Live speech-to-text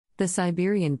The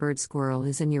Siberian bird squirrel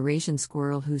is an Eurasian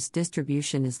squirrel whose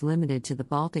distribution is limited to the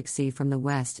Baltic Sea from the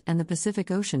west and the Pacific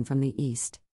Ocean from the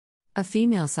east. A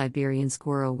female Siberian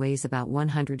squirrel weighs about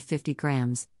 150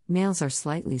 grams, males are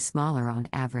slightly smaller on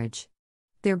average.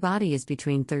 Their body is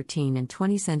between 13 and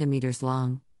 20 centimeters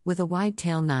long, with a wide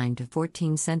tail 9 to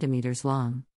 14 centimeters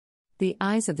long. The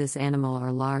eyes of this animal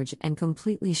are large and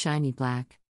completely shiny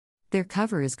black. Their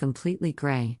cover is completely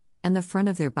gray, and the front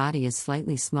of their body is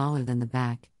slightly smaller than the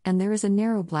back, and there is a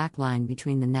narrow black line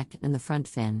between the neck and the front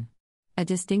fin. A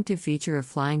distinctive feature of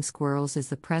flying squirrels is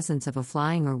the presence of a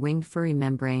flying or winged furry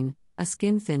membrane, a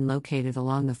skin fin located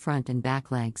along the front and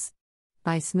back legs.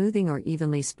 By smoothing or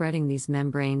evenly spreading these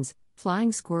membranes,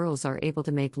 flying squirrels are able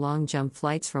to make long jump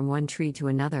flights from one tree to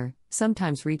another,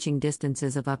 sometimes reaching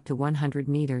distances of up to 100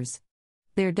 meters.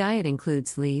 Their diet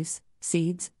includes leaves,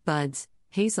 seeds, buds,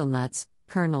 hazelnuts,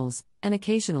 kernels, and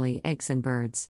occasionally eggs and birds.